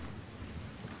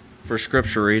For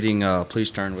scripture reading,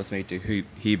 please turn with me to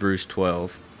Hebrews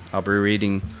 12. I'll be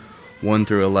reading 1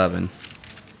 through 11.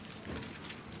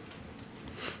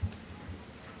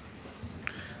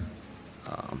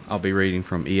 I'll be reading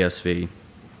from ESV.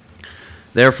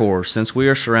 Therefore, since we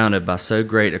are surrounded by so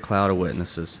great a cloud of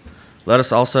witnesses, let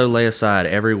us also lay aside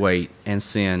every weight and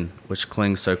sin which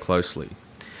clings so closely,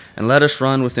 and let us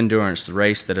run with endurance the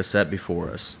race that is set before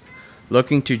us,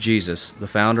 looking to Jesus, the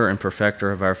founder and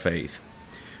perfecter of our faith,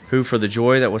 who for the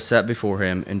joy that was set before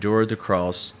him endured the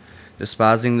cross,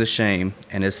 despising the shame,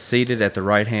 and is seated at the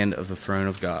right hand of the throne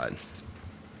of God.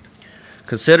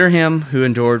 Consider him who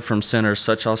endured from sinners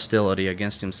such hostility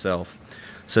against himself,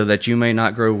 so that you may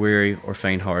not grow weary or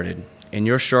faint-hearted. In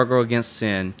your struggle against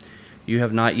sin, you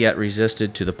have not yet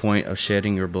resisted to the point of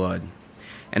shedding your blood.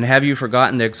 And have you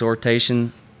forgotten the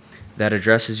exhortation that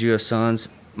addresses you as sons?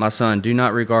 My son, do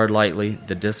not regard lightly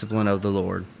the discipline of the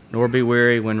Lord, nor be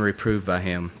weary when reproved by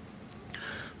him.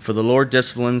 For the Lord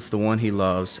disciplines the one he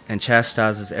loves, and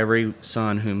chastises every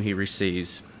son whom he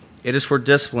receives. It is for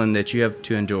discipline that you have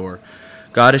to endure.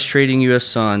 God is treating you as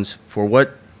sons, for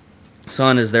what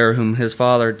son is there whom his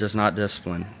father does not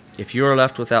discipline? If you are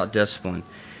left without discipline,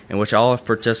 in which all have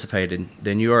participated,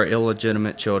 then you are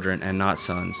illegitimate children and not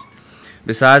sons.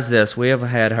 Besides this, we have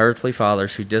had earthly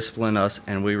fathers who disciplined us,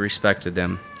 and we respected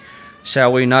them.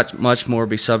 Shall we not much more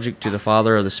be subject to the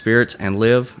Father of the spirits and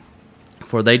live?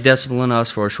 For they discipline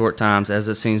us for a short time, as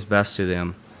it seems best to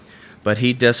them. But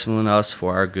he disciplined us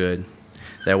for our good,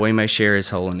 that we may share his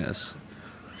holiness.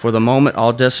 For the moment,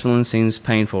 all discipline seems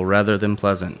painful rather than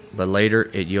pleasant, but later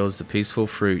it yields the peaceful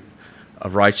fruit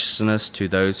of righteousness to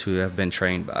those who have been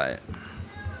trained by it.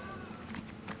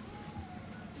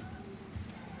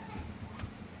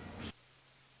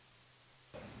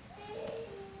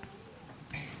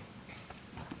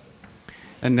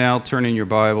 And now turn in your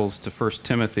Bibles to 1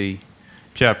 Timothy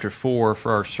chapter 4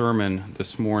 for our sermon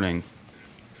this morning.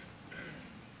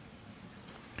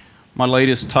 My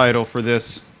latest title for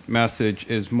this message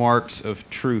is Marks of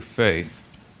True Faith.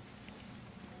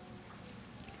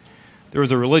 There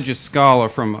was a religious scholar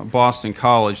from Boston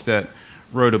College that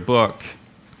wrote a book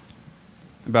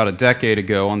about a decade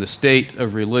ago on the state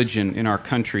of religion in our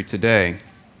country today.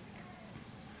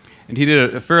 And he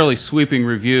did a fairly sweeping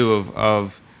review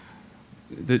of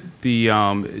the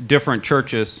different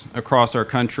churches across our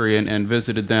country and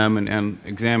visited them and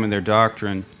examined their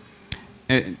doctrine.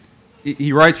 And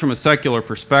he writes from a secular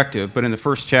perspective, but in the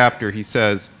first chapter he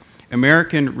says,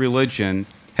 American religion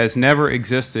has never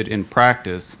existed in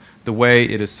practice the way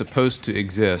it is supposed to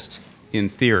exist in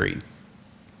theory.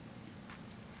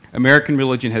 American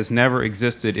religion has never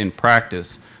existed in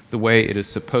practice the way it is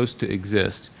supposed to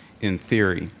exist in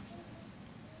theory.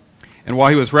 And while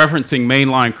he was referencing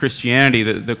mainline Christianity,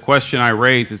 the question I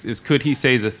raise is could he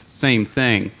say the same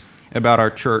thing about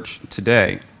our church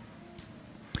today?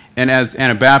 And as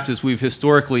Anabaptists, we've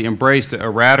historically embraced a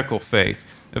radical faith,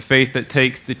 a faith that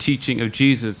takes the teaching of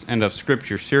Jesus and of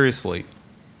Scripture seriously.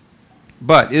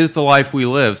 But is the life we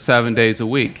live 7 days a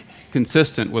week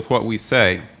consistent with what we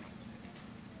say?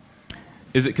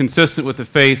 Is it consistent with the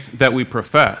faith that we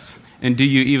profess? And do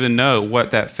you even know what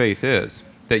that faith is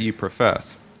that you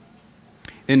profess?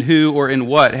 In who or in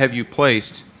what have you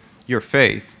placed your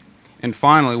faith? And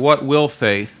finally, what will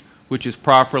faith, which is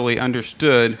properly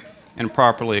understood and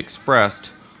properly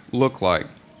expressed, look like?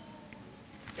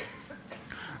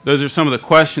 Those are some of the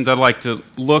questions I'd like to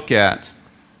look at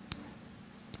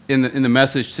in the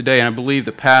message today, and I believe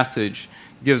the passage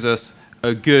gives us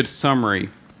a good summary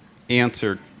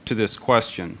answer to this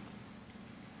question.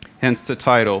 Hence the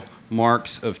title,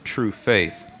 Marks of True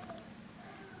Faith.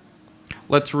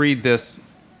 Let's read this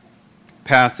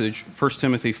passage, 1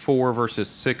 Timothy 4, verses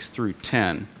 6 through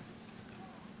 10.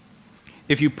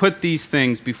 If you put these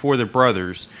things before the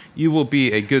brothers, you will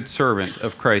be a good servant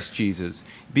of Christ Jesus,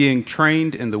 being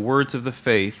trained in the words of the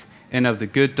faith and of the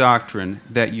good doctrine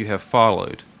that you have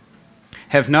followed.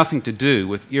 Have nothing to do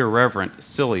with irreverent,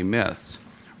 silly myths.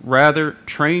 Rather,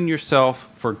 train yourself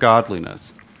for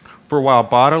godliness. For while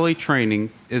bodily training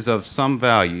is of some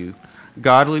value,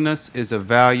 godliness is of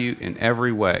value in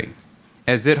every way,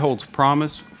 as it holds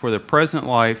promise for the present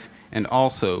life and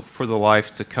also for the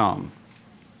life to come.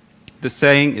 The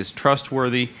saying is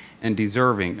trustworthy and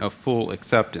deserving of full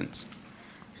acceptance.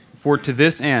 For to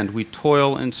this end we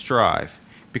toil and strive,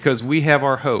 because we have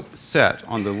our hope set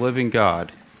on the living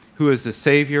God, who is the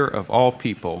Savior of all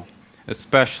people,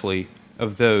 especially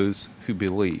of those who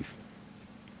believe.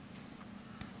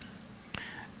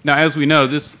 Now, as we know,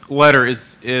 this letter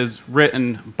is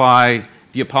written by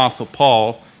the Apostle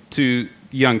Paul to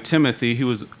young Timothy, who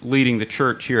was leading the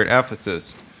church here at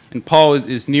Ephesus. And Paul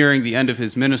is nearing the end of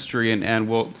his ministry and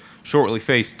will shortly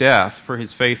face death for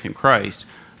his faith in Christ.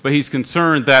 But he's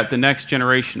concerned that the next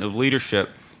generation of leadership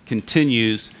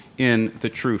continues in the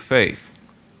true faith.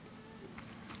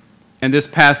 And this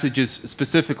passage is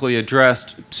specifically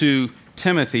addressed to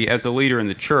Timothy as a leader in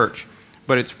the church,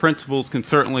 but its principles can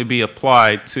certainly be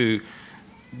applied to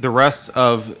the rest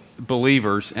of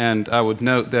believers. And I would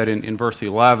note that in verse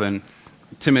 11,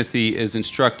 Timothy is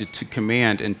instructed to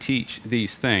command and teach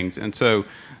these things. And so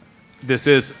this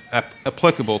is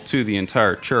applicable to the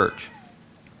entire church.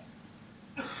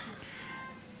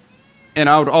 And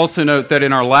I would also note that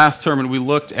in our last sermon, we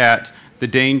looked at the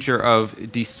danger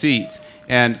of deceit,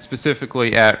 and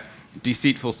specifically at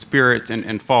deceitful spirits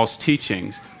and false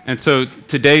teachings. And so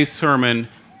today's sermon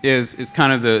is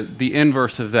kind of the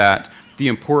inverse of that, the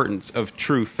importance of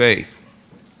true faith.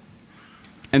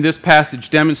 And this passage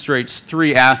demonstrates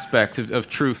three aspects of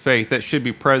true faith that should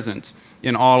be present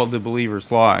in all of the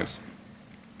believers' lives.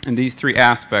 And these three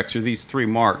aspects, or these three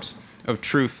marks of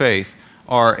true faith,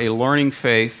 are a learning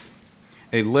faith,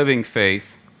 a living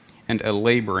faith, and a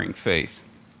laboring faith.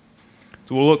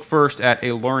 So we'll look first at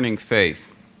a learning faith.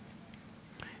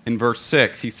 In verse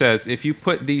 6, he says, "If you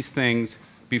put these things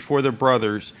before the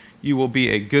brothers, you will be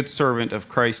a good servant of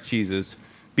Christ Jesus,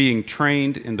 being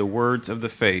trained in the words of the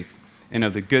faith and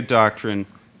of the good doctrine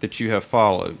that you have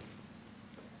followed."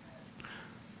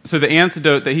 So the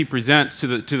antidote that he presents to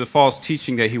the false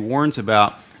teaching that he warns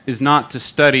about is not to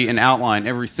study and outline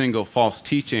every single false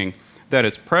teaching that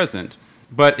is present,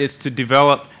 but it's to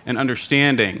develop an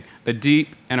understanding, a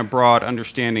deep and a broad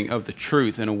understanding of the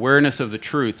truth, an awareness of the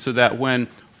truth, so that when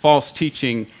false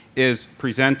teaching is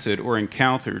presented or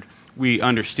encountered, we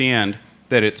understand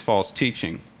that it's false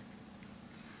teaching.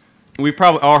 We've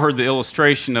probably all heard the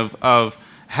illustration of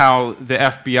how the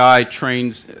FBI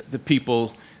trains the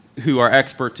people who are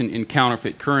experts in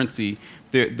counterfeit currency.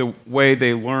 The way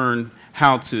they learn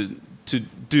how to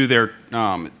do their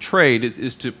trade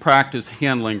is to practice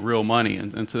handling real money,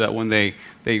 and so that when they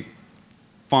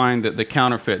find that the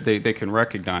counterfeit, they can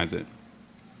recognize it.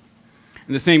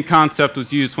 And the same concept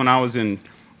was used when I was in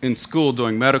school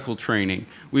doing medical training.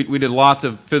 We did lots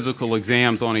of physical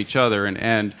exams on each other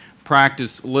and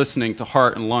practice listening to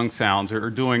heart and lung sounds, or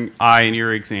doing eye and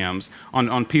ear exams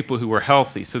on people who were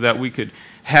healthy, so that we could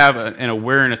have an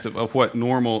awareness of what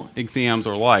normal exams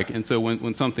are like. And so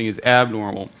when something is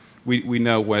abnormal, we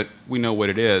know what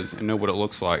it is and know what it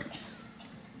looks like.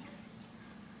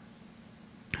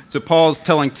 So Paul is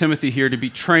telling Timothy here to be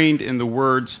trained in the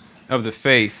words of the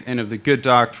faith and of the good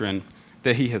doctrine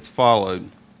that he has followed.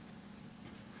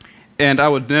 And I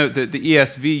would note that the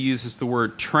ESV uses the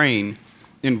word train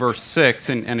in verse 6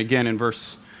 and again in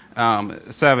verse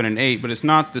 7 and 8, but it's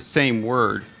not the same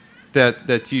word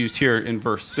that's used here in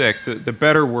verse 6. The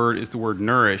better word is the word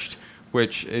nourished,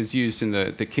 which is used in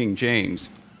the King James.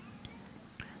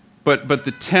 But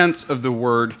the tense of the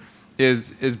word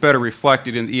is better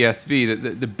reflected in the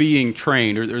ESV, the being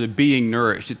trained or the being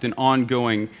nourished. It's an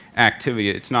ongoing activity.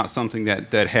 It's not something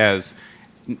that has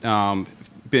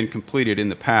been completed in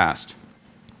the past.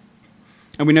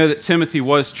 And we know that Timothy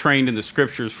was trained in the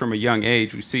Scriptures from a young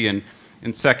age. We see in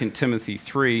 2 Timothy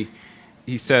 3,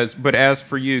 he says, "But as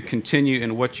for you, continue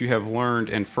in what you have learned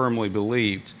and firmly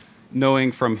believed,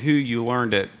 knowing from who you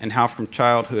learned it, and how from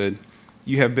childhood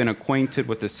you have been acquainted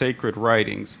with the sacred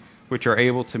writings, which are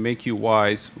able to make you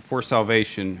wise for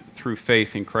salvation through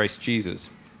faith in Christ Jesus."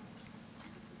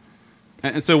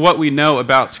 And so what we know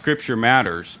about Scripture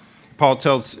matters. Paul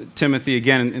tells Timothy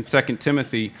again in 2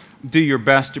 Timothy, "Do your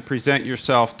best to present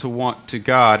yourself to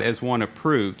God as one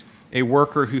approved, a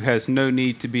worker who has no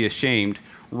need to be ashamed,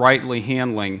 rightly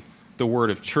handling the word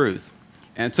of truth."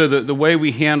 And so the way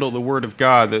we handle the word of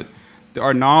God,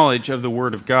 our knowledge of the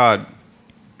word of God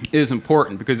is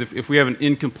important, because if we have an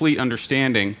incomplete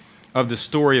understanding of the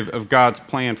story of God's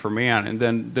plan for man, and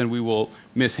then we will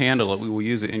mishandle it, we will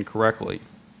use it incorrectly.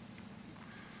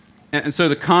 And so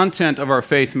the content of our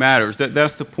faith matters.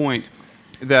 That's the point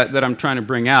that I'm trying to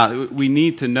bring out. We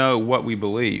need to know what we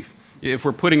believe. If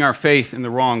we're putting our faith in the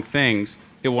wrong things,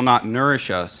 it will not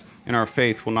nourish us, and our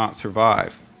faith will not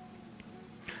survive.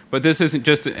 But this isn't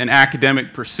just an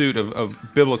academic pursuit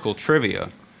of biblical trivia.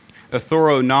 A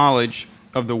thorough knowledge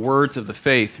of the words of the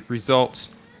faith results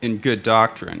in good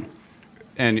doctrine.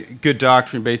 And good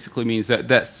doctrine basically means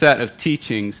that set of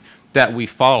teachings that we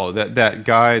follow, that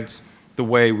guides the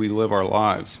way we live our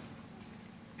lives.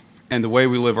 And the way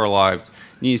we live our lives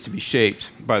needs to be shaped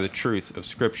by the truth of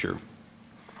Scripture.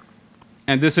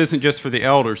 And this isn't just for the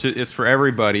elders, it's for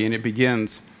everybody, and it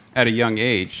begins at a young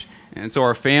age. And so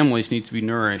our families need to be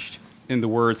nourished in the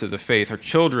words of the faith. Our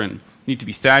children need to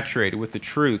be saturated with the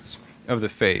truths of the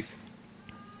faith.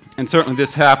 And certainly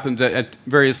this happens at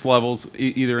various levels,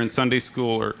 either in Sunday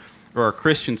school or our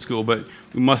Christian school, but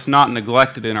we must not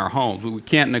neglect it in our homes. We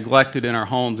can't neglect it in our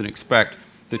homes and expect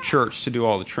the church to do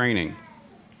all the training.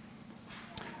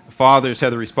 Fathers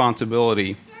have the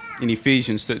responsibility in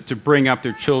Ephesians to bring up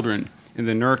their children in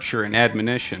the nurture and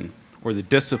admonition, or the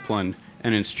discipline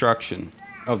and instruction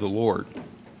of the Lord.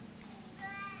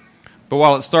 But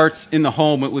while it starts in the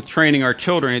home with training our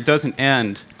children, it doesn't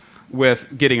end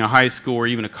with getting a high school or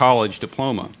even a college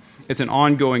diploma. It's an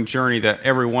ongoing journey that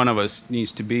every one of us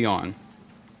needs to be on.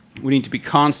 We need to be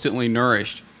constantly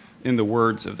nourished in the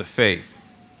words of the faith.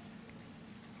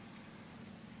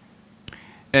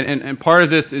 And part of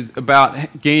this is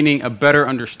about gaining a better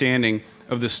understanding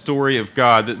of the story of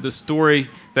God, the story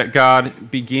that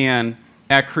God began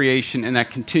at creation and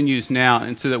that continues now,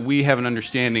 and so that we have an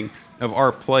understanding of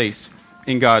our place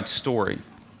in God's story.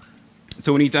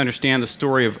 So we need to understand the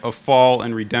story of fall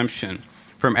and redemption,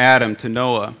 from Adam to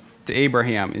Noah to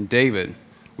Abraham and David.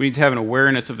 We need to have an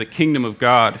awareness of the kingdom of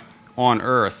God on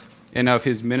earth and of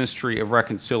his ministry of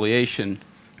reconciliation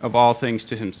of all things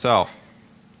to himself.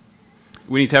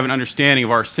 We need to have an understanding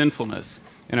of our sinfulness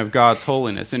and of God's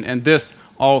holiness. And this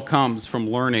all comes from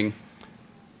learning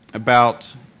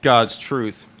about God's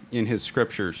truth in his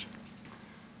scriptures.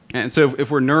 And so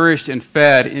if we're nourished and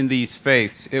fed in these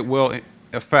faiths, it will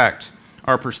affect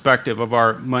our perspective of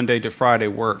our Monday to Friday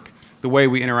work, the way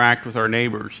we interact with our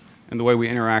neighbors, and the way we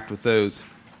interact with those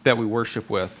that we worship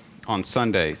with on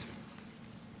Sundays.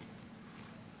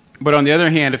 But on the other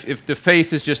hand, if the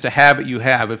faith is just a habit you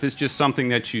have, if it's just something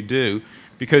that you do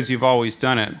because you've always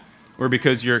done it, or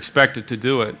because you're expected to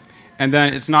do it, and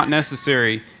then it's not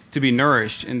necessary to be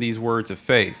nourished in these words of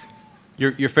faith.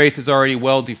 Your faith is already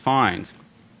well defined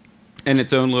in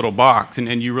its own little box,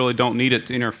 and you really don't need it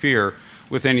to interfere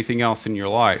with anything else in your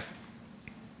life.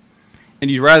 And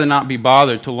you'd rather not be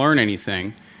bothered to learn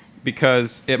anything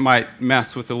because it might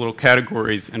mess with the little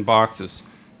categories and boxes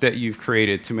that you've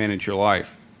created to manage your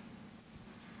life.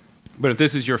 But if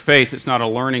this is your faith, it's not a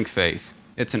learning faith.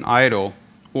 It's an idol,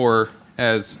 or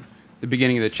as the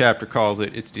beginning of the chapter calls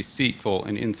it, it's deceitful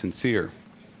and insincere.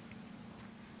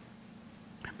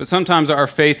 But sometimes our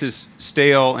faith is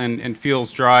stale and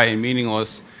feels dry and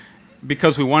meaningless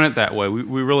because we want it that way.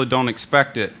 We really don't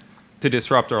expect it to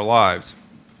disrupt our lives.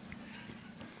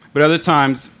 But other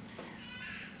times,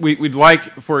 we'd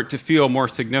like for it to feel more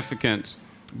significant,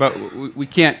 but we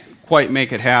can't quite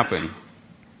make it happen.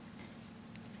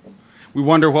 We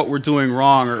wonder what we're doing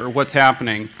wrong or what's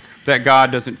happening, that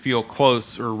God doesn't feel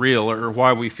close or real, or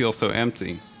why we feel so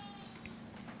empty.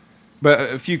 But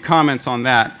a few comments on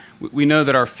that. We know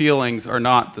that our feelings are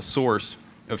not the source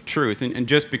of truth. And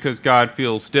just because God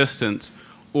feels distant,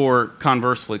 or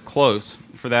conversely close,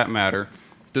 for that matter,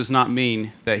 does not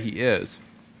mean that he is.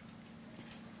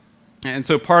 And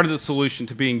so part of the solution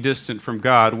to being distant from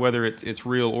God, whether it's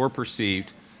real or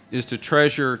perceived, is to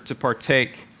treasure, to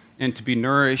partake, and to be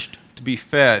nourished, to be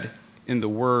fed in the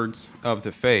words of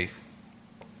the faith.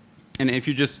 And if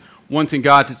you're just wanting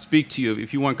God to speak to you,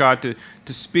 if you want God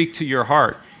to speak to your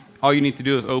heart, all you need to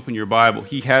do is open your Bible.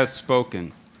 He has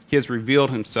spoken. He has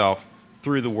revealed himself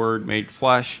through the Word made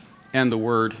flesh and the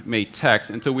Word made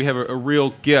text. And so we have a real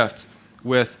gift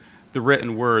with the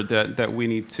written Word that we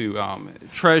need to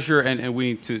treasure, and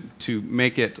we need to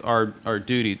make it our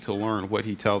duty to learn what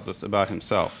he tells us about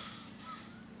himself.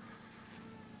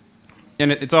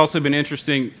 And it's also been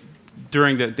interesting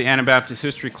during the Anabaptist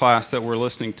history class that we're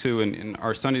listening to in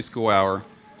our Sunday school hour.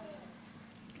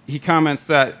 He comments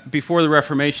that before the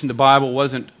Reformation, the Bible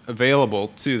wasn't available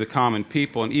to the common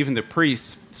people, and even the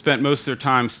priests spent most of their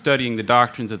time studying the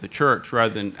doctrines of the church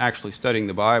rather than actually studying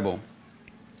the Bible.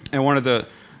 And one of the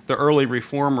early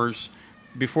reformers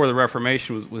before the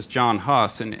Reformation was John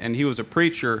Huss, and he was a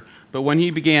preacher, but when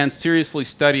he began seriously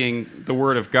studying the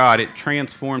Word of God, it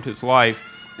transformed his life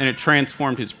and it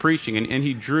transformed his preaching, and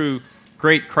he drew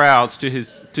great crowds to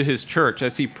his church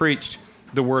as he preached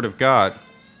the Word of God.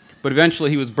 But eventually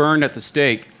he was burned at the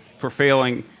stake for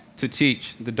failing to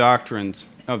teach the doctrines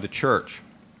of the church.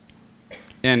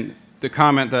 And the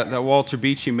comment that Walter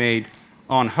Beechey made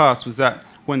on Huss was that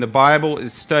when the Bible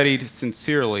is studied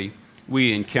sincerely,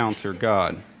 we encounter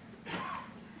God.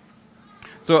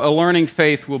 So a learning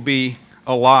faith will be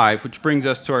alive, which brings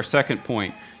us to our second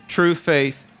point. True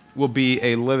faith will be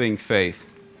a living faith.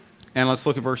 And let's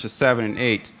look at verses 7 and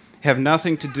 8. Have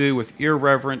nothing to do with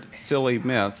irreverent, silly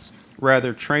myths.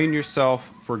 Rather, train yourself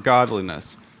for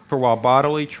godliness. For while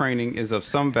bodily training is of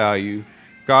some value,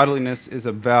 godliness is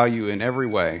of value in every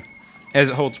way, as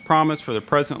it holds promise for the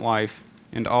present life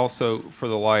and also for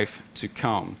the life to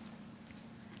come.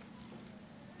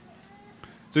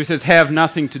 So he says, have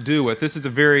nothing to do with. This is a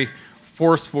very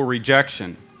forceful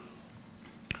rejection.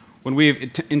 When we have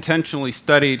intentionally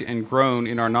studied and grown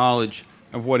in our knowledge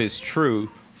of what is true,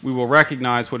 we will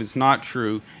recognize what is not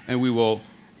true, and we will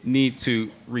need to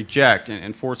reject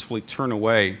and forcefully turn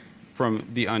away from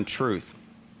the untruth.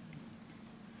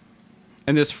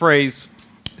 And this phrase,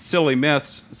 silly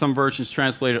myths, some versions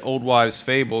translate it old wives'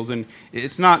 fables, and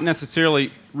it's not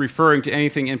necessarily referring to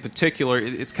anything in particular.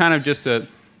 It's kind of just a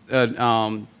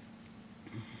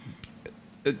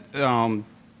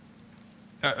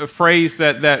phrase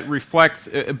that reflects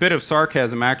a bit of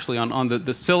sarcasm, actually, on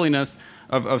the silliness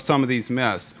of some of these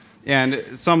myths. And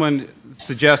someone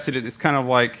suggested it's kind of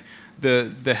like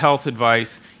the health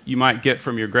advice you might get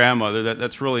from your grandmother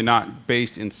that's really not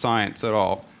based in science at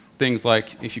all. Things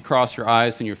like, if you cross your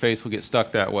eyes, then your face will get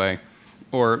stuck that way.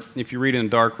 Or if you read in a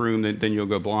dark room, then you'll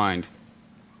go blind.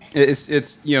 It's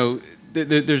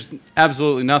there's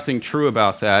absolutely nothing true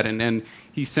about that. And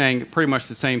he's saying pretty much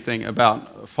the same thing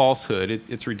about falsehood.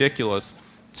 It's ridiculous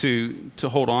to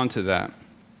hold on to that.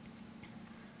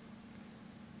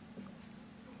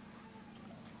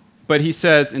 But he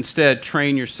says, instead,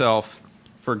 train yourself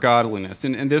for godliness.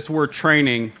 And this word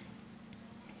training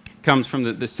comes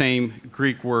from the same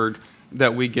Greek word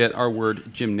that we get our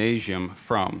word gymnasium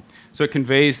from. So it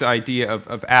conveys the idea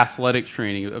of athletic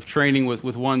training, of training with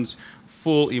one's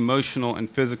full emotional and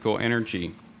physical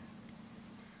energy.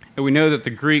 And we know that the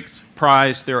Greeks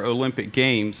prized their Olympic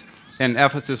Games, and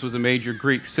Ephesus was a major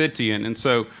Greek city, and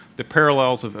so the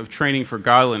parallels of training for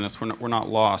godliness were not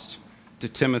lost to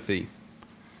Timothy.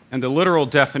 And the literal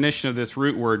definition of this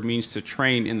root word means to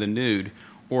train in the nude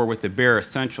or with the bare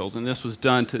essentials, and this was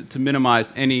done to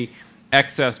minimize any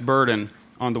excess burden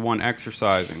on the one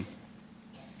exercising.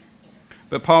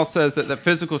 But Paul says that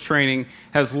physical training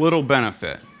has little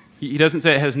benefit. He doesn't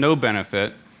say it has no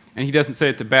benefit, and he doesn't say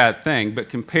it's a bad thing, but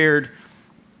compared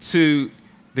to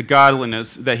the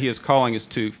godliness that he is calling us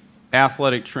to,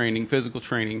 athletic training, physical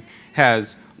training,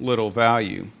 has little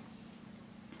value.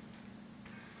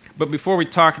 But before we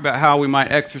talk about how we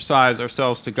might exercise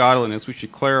ourselves to godliness, we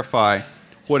should clarify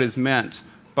what is meant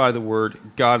by the word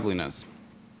godliness.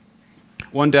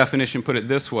 One definition put it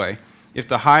this way: if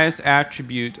the highest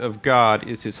attribute of God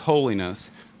is his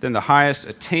holiness, then the highest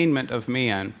attainment of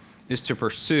man is to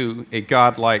pursue a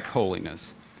godlike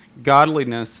holiness.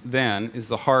 Godliness, then, is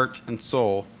the heart and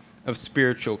soul of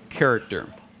spiritual character.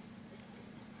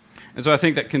 And so I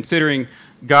think that considering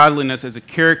godliness as a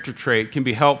character trait can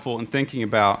be helpful in thinking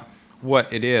about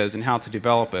what it is and how to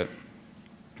develop it.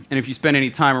 And if you spend any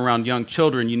time around young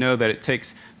children, you know that it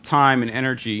takes time and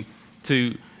energy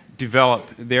to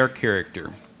develop their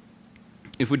character.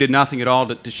 If we did nothing at all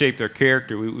to shape their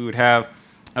character, we would have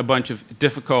a bunch of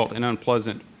difficult and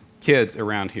unpleasant kids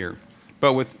around here.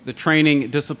 But with the training,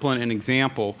 discipline, and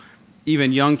example,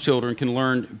 even young children can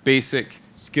learn basic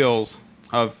skills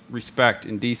of respect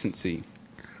and decency.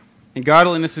 And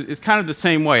godliness is kind of the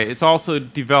same way. It's also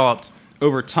developed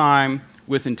over time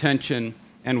with intention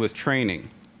and with training.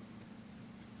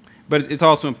 But it's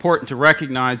also important to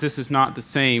recognize this is not the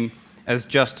same as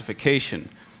justification,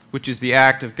 which is the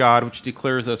act of God which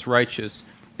declares us righteous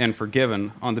and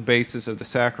forgiven on the basis of the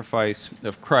sacrifice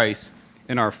of Christ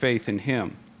and our faith in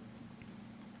him.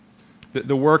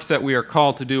 The works that we are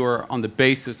called to do are on the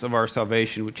basis of our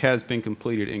salvation, which has been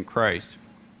completed in Christ.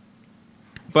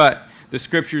 But the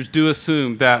Scriptures do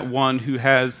assume that one who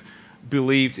has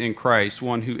believed in Christ,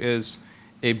 one who is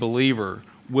a believer,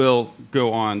 will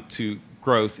go on to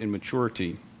growth in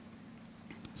maturity.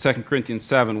 2 Corinthians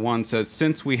 7:1 says,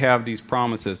 "Since we have these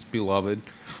promises, beloved,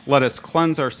 let us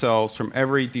cleanse ourselves from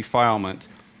every defilement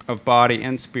of body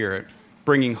and spirit,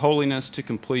 bringing holiness to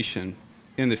completion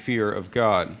in the fear of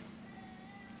God."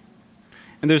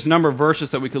 And there's a number of verses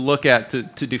that we could look at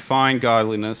to define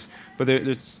godliness, but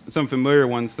there's some familiar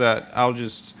ones that I'll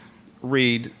just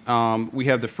read. We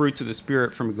have the fruits of the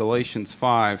Spirit from Galatians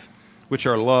 5, which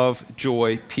are love,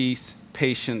 joy, peace,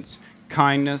 patience,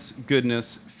 kindness,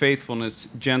 goodness, faithfulness,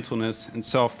 gentleness, and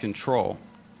self-control.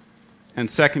 And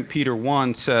 2 Peter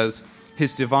 1 says,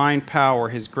 "His divine power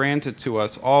has granted to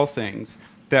us all things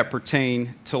that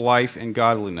pertain to life and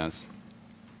godliness,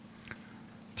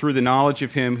 through the knowledge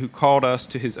of him who called us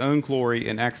to his own glory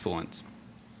and excellence."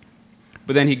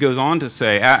 But then he goes on to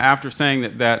say, after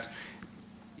saying that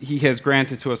he has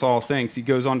granted to us all things, he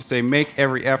goes on to say, "Make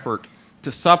every effort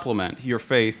to supplement your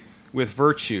faith with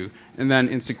virtue," and then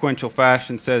in sequential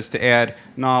fashion says to add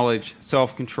knowledge,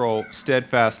 self-control,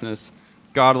 steadfastness,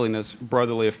 godliness,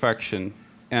 brotherly affection,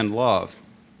 and love.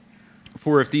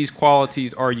 For if these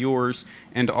qualities are yours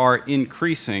and are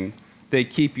increasing, they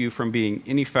keep you from being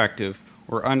ineffective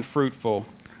or unfruitful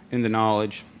in the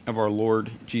knowledge of our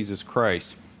Lord Jesus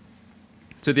Christ.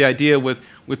 So the idea with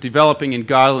developing in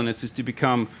godliness is to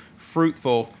become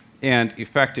fruitful and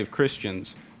effective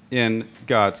Christians in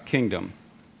God's kingdom.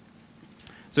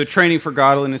 So training for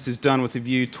godliness is done with a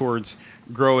view towards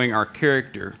growing our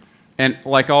character. And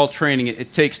like all training,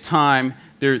 it takes time.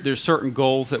 There's certain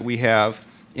goals that we have,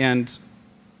 and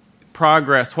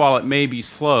progress, while it may be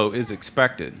slow, is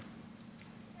expected.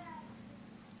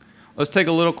 Let's take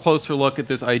a little closer look at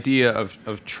this idea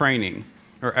of training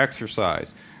or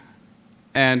exercise.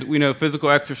 And we know physical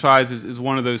exercise is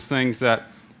one of those things that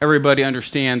everybody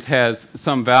understands has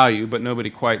some value, but nobody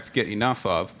quite gets enough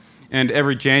of. And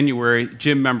every January,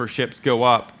 gym memberships go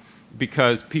up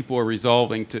because people are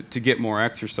resolving to get more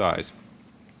exercise.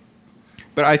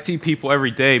 But I see people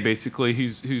every day, basically,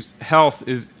 whose health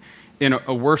is in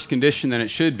a worse condition than it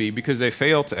should be because they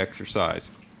fail to exercise.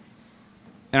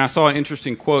 And I saw an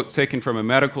interesting quote taken from a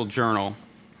medical journal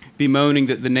bemoaning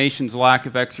that the nation's lack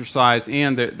of exercise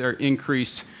and their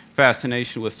increased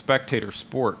fascination with spectator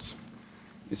sports.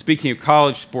 Speaking of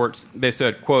college sports, they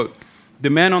said, quote, "The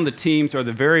men on the teams are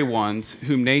the very ones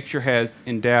whom nature has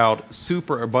endowed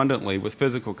superabundantly with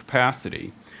physical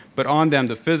capacity, but on them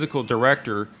the physical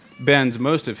director bends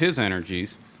most of his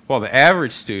energies, while the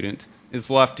average student is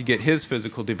left to get his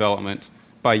physical development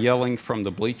by yelling from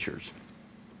the bleachers."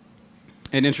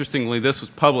 And interestingly, this was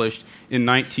published in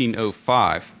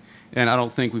 1905, and I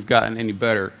don't think we've gotten any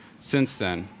better since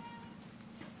then.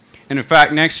 And in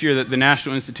fact, next year, the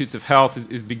National Institutes of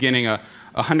Health is beginning a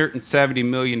 $170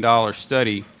 million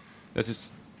study that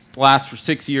lasts for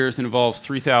 6 years and involves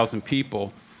 3,000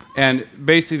 people. And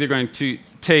basically, they're going to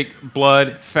take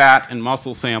blood, fat, and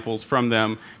muscle samples from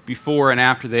them before and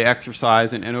after they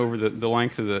exercise and over the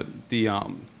length of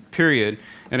the period.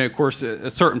 And of course,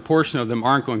 a certain portion of them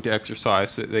aren't going to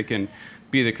exercise, so that they can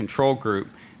be the control group.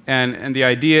 And the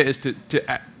idea is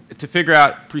to figure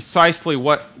out precisely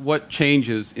what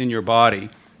changes in your body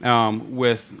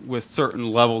with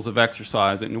certain levels of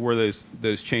exercise and where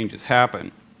those changes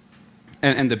happen.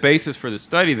 And the basis for the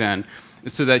study then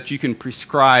is so that you can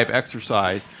prescribe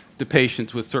exercise to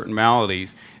patients with certain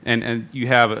maladies, and you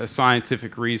have a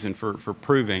scientific reason for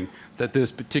proving that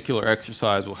this particular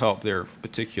exercise will help their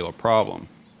particular problem.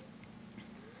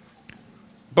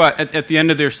 But at the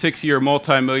end of their 6-year,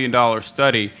 multi-million-dollar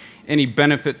study, any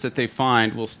benefits that they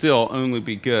find will still only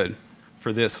be good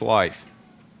for this life.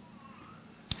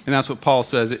 And that's what Paul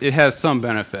says. It has some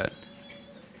benefit.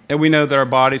 And we know that our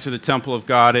bodies are the temple of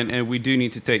God, and we do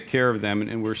need to take care of them,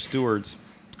 and we're stewards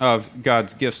of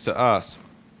God's gifts to us.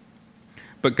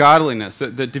 But godliness,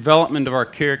 the development of our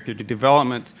character, the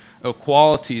development of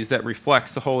qualities that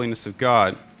reflects the holiness of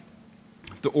God,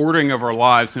 the ordering of our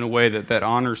lives in a way that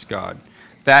honors God,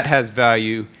 that has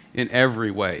value in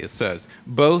every way, it says,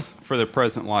 both for the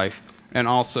present life and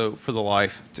also for the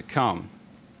life to come.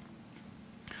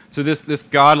 So this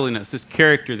godliness, this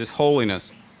character, this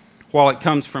holiness, while it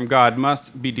comes from God,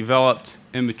 must be developed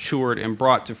and matured and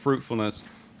brought to fruitfulness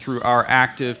through our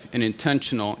active and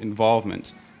intentional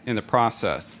involvement in the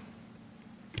process.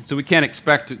 So we can't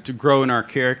expect to grow in our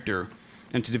character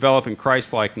and to develop in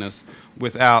Christ-likeness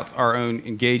without our own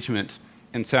engagement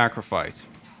and sacrifice.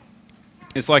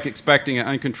 It's like expecting an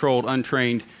uncontrolled,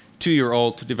 untrained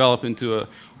 2-year-old to develop into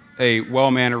a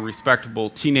well-mannered, respectable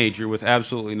teenager with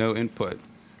absolutely no input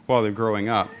while they're growing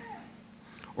up.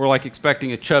 Or like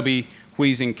expecting a chubby,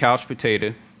 wheezing couch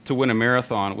potato to win a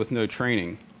marathon with no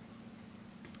training.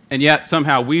 And yet,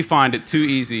 somehow, we find it too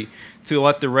easy to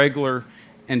let the regular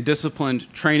and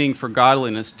disciplined training for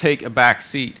godliness take a back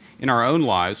seat in our own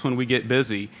lives when we get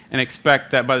busy and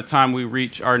expect that by the time we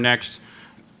reach our next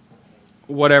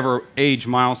whatever age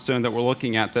milestone that we're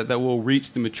looking at, that we'll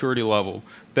reach the maturity level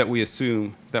that we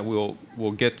assume that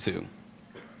we'll get to.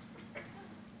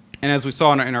 And as we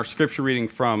saw in our scripture reading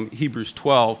from Hebrews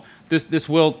 12, this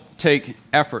will take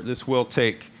effort, this will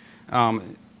take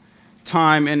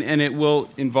time, and it will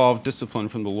involve discipline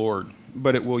from the Lord,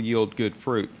 but it will yield good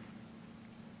fruit.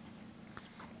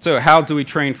 So how do we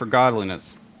train for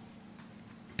godliness?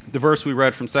 The verse we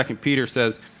read from 2 Peter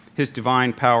says, "His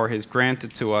divine power has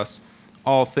granted to us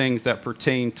all things that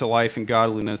pertain to life and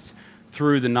godliness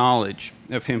through the knowledge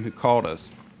of him who called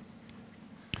us."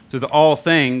 So the all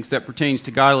things that pertains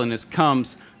to godliness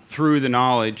comes through the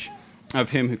knowledge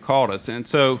of him who called us. And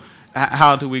so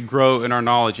how do we grow in our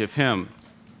knowledge of him?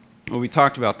 Well, we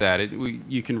talked about that.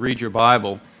 You can read your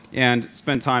Bible and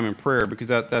spend time in prayer, because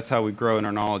that's how we grow in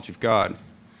our knowledge of God.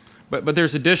 But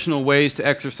there's additional ways to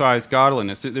exercise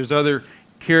godliness. There's other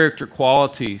character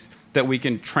qualities that we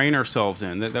can train ourselves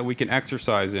in, that we can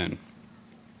exercise in.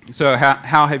 So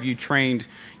how have you trained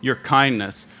your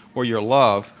kindness or your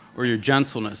love or your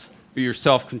gentleness or your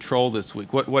self-control this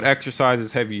week? What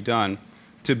exercises have you done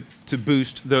to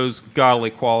boost those godly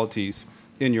qualities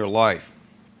in your life?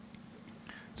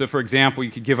 So, for example,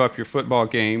 you could give up your football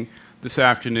game this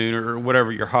afternoon or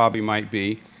whatever your hobby might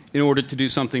be in order to do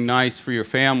something nice for your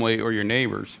family or your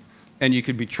neighbors. And you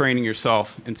could be training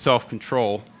yourself in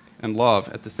self-control and love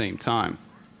at the same time.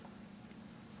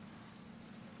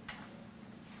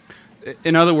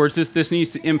 In other words, this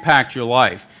needs to impact your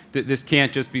life. This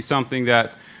can't just be something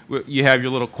that you have your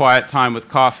little quiet time with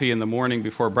coffee in the morning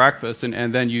before breakfast,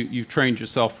 and then you've trained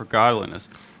yourself for godliness.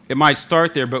 It might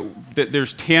start there, but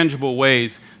there's tangible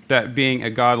ways that being a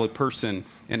godly person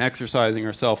and exercising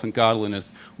ourselves in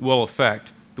godliness will affect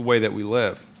the way that we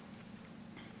live.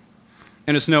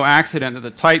 And it's no accident that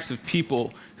the types of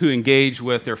people who engage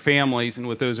with their families and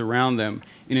with those around them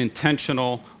in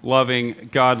intentional, loving,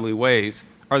 godly ways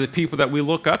are the people that we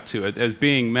look up to as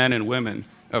being men and women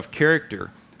of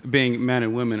character, being men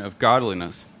and women of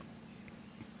godliness.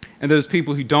 And those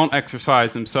people who don't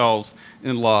exercise themselves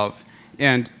in love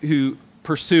and who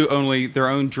pursue only their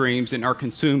own dreams and are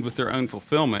consumed with their own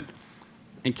fulfillment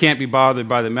and can't be bothered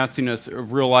by the messiness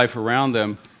of real life around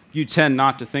them, you tend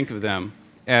not to think of them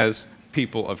as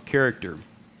people of character.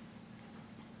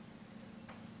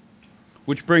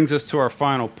 Which brings us to our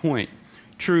final point.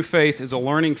 True faith is a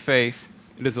learning faith,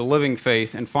 it is a living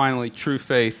faith, and finally, true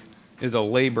faith is a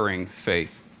laboring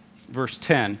faith. Verse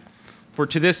 10, "For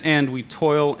to this end we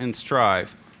toil and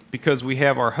strive, because we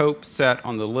have our hope set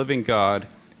on the living God,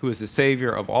 who is the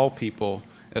Savior of all people,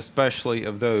 especially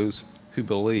of those who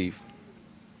believe."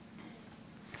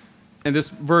 And this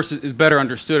verse is better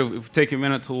understood if we take a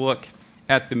minute to look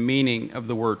at the meaning of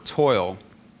the word toil.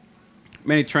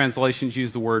 Many translations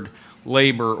use the word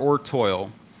labor or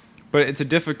toil, but it's a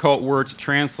difficult word to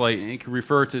translate, and it can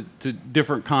refer to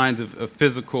different kinds of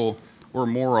physical or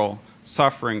moral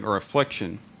suffering or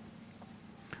affliction.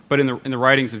 But in the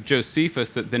writings of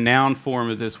Josephus, the noun form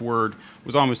of this word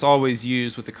was almost always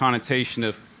used with the connotation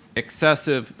of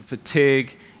excessive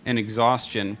fatigue and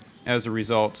exhaustion as a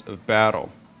result of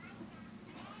battle.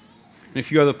 In a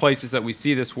few other places that we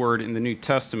see this word in the New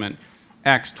Testament,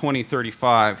 Acts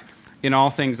 20:35, "In all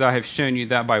things I have shown you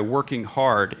that by working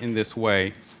hard in this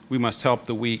way, we must help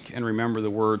the weak and remember the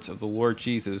words of the Lord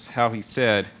Jesus, how he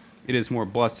said, 'It is more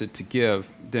blessed to give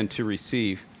than to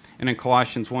receive.'" And in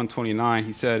Colossians 1:29,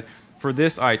 he said, "For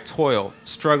this I toil,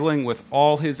 struggling with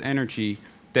all his energy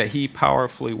that he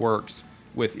powerfully works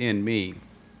within me."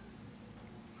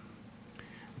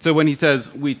 So when he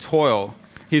says we toil,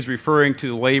 he's referring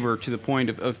to labor to the point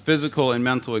of physical and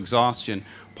mental exhaustion.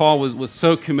 Paul was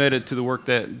so committed to the work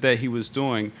that he was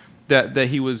doing that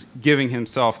he was giving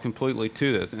himself completely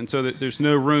to this. And so there's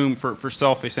no room for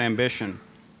selfish ambition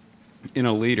in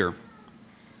a leader.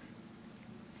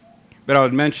 But I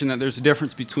would mention that there's a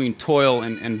difference between toil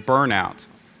and burnout.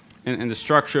 And the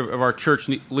structure of our church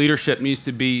leadership needs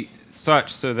to be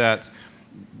such so that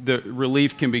the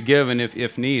relief can be given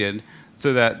if needed,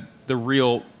 so that the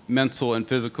real mental and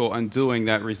physical undoing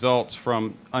that results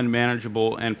from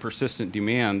unmanageable and persistent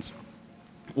demands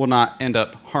will not end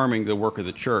up harming the work of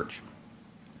the church.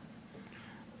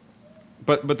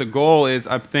 But the goal is,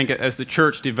 I think, as the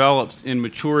church develops in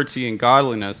maturity and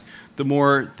godliness, the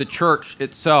more the church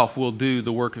itself will do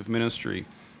the work of ministry,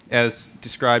 as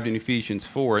described in Ephesians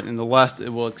 4, and the less it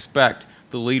will expect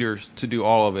the leaders to do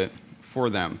all of it for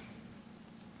them.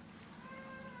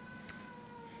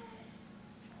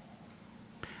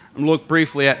 I'm going to look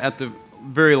briefly at the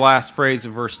very last phrase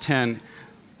of verse 10,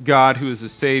 God who is the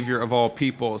Savior of all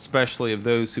people, especially of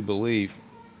those who believe.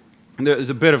 And there's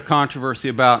a bit of controversy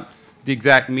about the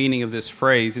exact meaning of this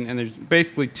phrase, and there's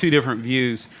basically two different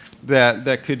views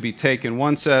that could be taken.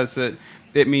 One says that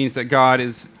it means that God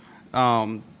is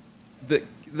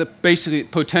basically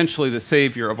potentially the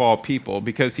Savior of all people,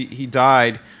 because he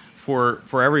died for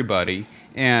everybody,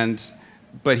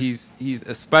 but he's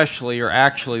especially or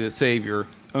actually the Savior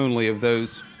only of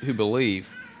those who believe.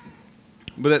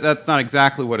 But that's not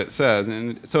exactly what it says.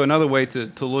 And so another way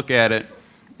to look at it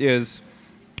is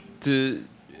to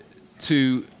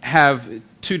have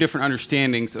two different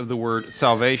understandings of the word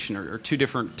salvation, or two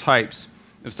different types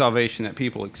of salvation that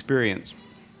people experience.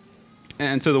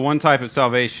 And so the one type of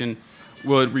salvation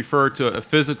would refer to a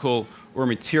physical or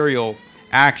material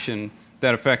action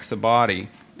that affects the body,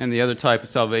 and the other type of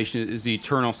salvation is the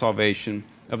eternal salvation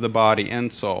of the body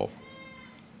and soul.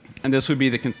 And this would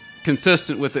be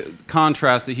consistent with the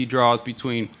contrast that he draws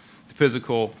between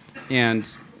physical and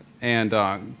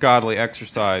godly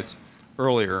exercise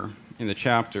earlier in the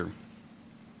chapter.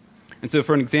 And so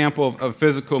for an example of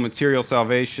physical material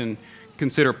salvation,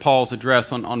 consider Paul's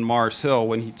address on Mars Hill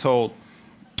when he told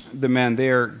the men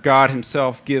there, God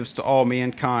himself gives to all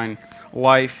mankind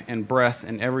life and breath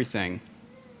and everything.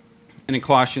 And in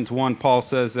Colossians 1, Paul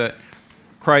says that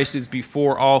Christ is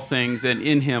before all things, and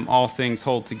in him all things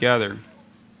hold together.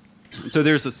 So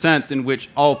there's a sense in which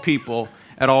all people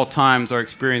at all times are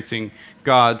experiencing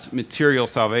God's material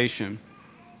salvation,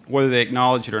 whether they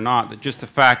acknowledge it or not. That just the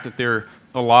fact that they're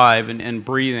alive and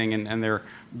breathing, and their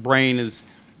brain is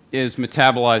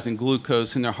metabolizing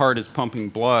glucose, and their heart is pumping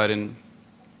blood, and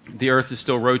the earth is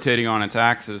still rotating on its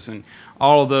axis, and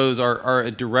all of those are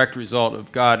a direct result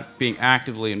of God being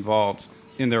actively involved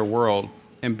in their world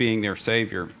and being their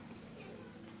Savior.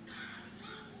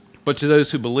 But to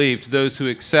those who believe, to those who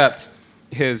accept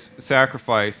his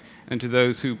sacrifice, and to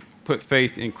those who put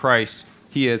faith in Christ,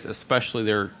 he is especially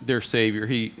their Savior.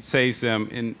 He saves them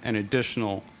in an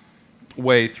additional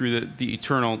way through the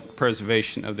eternal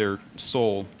preservation of their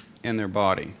soul and their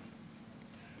body.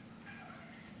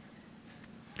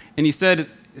 And he says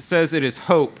it is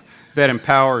hope that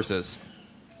empowers us.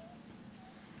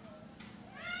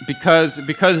 Because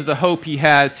of the hope he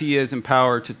has, he is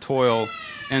empowered to toil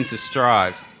and to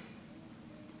strive.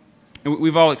 And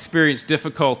we've all experienced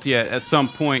difficulty at some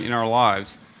point in our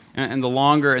lives. And the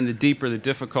longer and the deeper the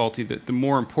difficulty, the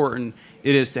more important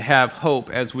it is to have hope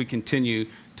as we continue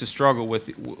to struggle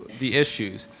with the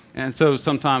issues. And so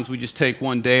sometimes we just take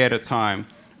one day at a time,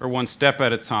 or one step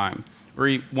at a time,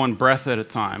 or one breath at a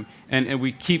time, and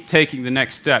we keep taking the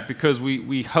next step because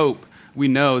we hope, we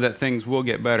know that things will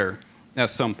get better at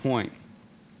some point.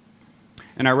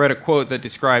 And I read a quote that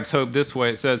describes hope this way.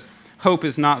 It says, "Hope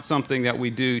is not something that we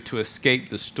do to escape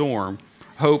the storm.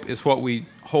 Hope is what we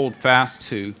hold fast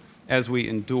to as we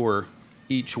endure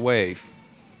each wave."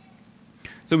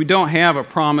 So we don't have a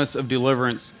promise of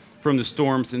deliverance from the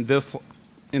storms in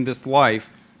this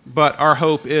life, but our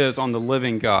hope is on the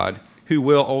living God who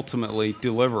will ultimately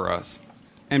deliver us.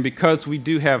 And because we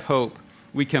do have hope,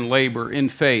 we can labor in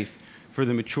faith for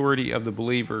the maturity of the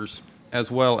believers as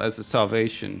well as the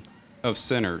salvation of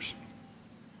sinners.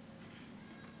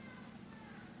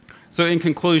 So in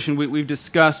conclusion, we've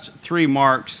discussed three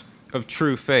marks of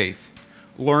true faith: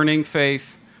 learning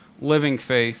faith, living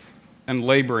faith, and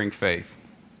laboring faith.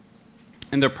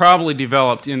 And they're probably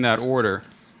developed in that order,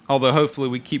 although hopefully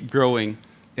we keep growing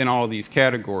in all of these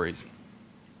categories.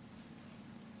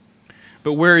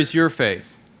 But where is your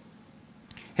faith?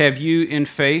 Have you, in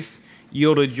faith,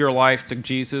 yielded your life to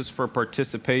Jesus for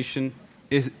participation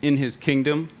in his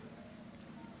kingdom?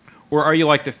 Or are you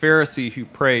like the Pharisee who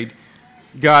prayed,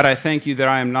 "God, I thank you that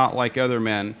I am not like other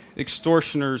men,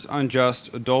 extortioners, unjust,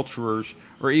 adulterers,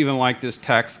 or even like this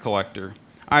tax collector.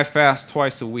 I fast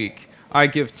twice a week. I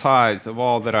give tithes of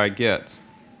all that I get."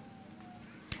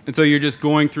 And so you're just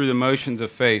going through the motions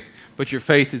of faith, but your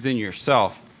faith is in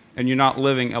yourself, and you're not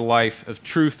living a life of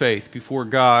true faith before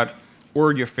God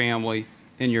or your family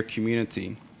and your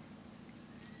community.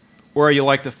 Or are you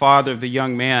like the father of the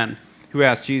young man who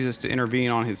asked Jesus to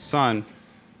intervene on his son?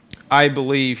 "I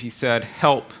believe," he said,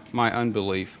 "help my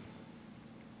unbelief."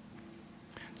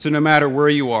 So no matter where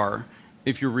you are,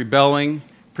 if you're rebelling,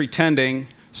 pretending,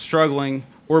 struggling,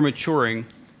 or maturing,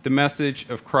 the message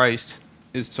of Christ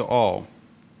is to all.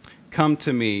 "Come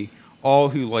to me, all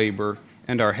who labor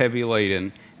and are heavy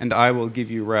laden, and I will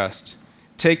give you rest.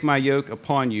 Take my yoke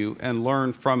upon you and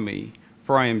learn from me,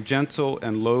 for I am gentle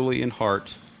and lowly in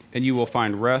heart, and you will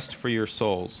find rest for your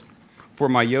souls. For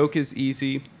my yoke is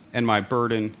easy and my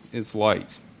burden is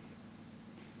light."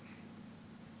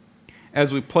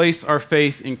 As we place our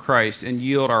faith in Christ and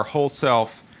yield our whole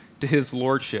self to his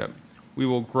lordship, he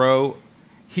will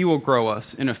grow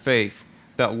us in a faith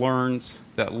that learns,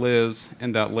 that lives,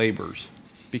 and that labors,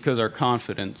 because our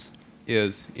confidence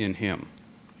is in him.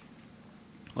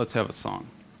 Let's have a song.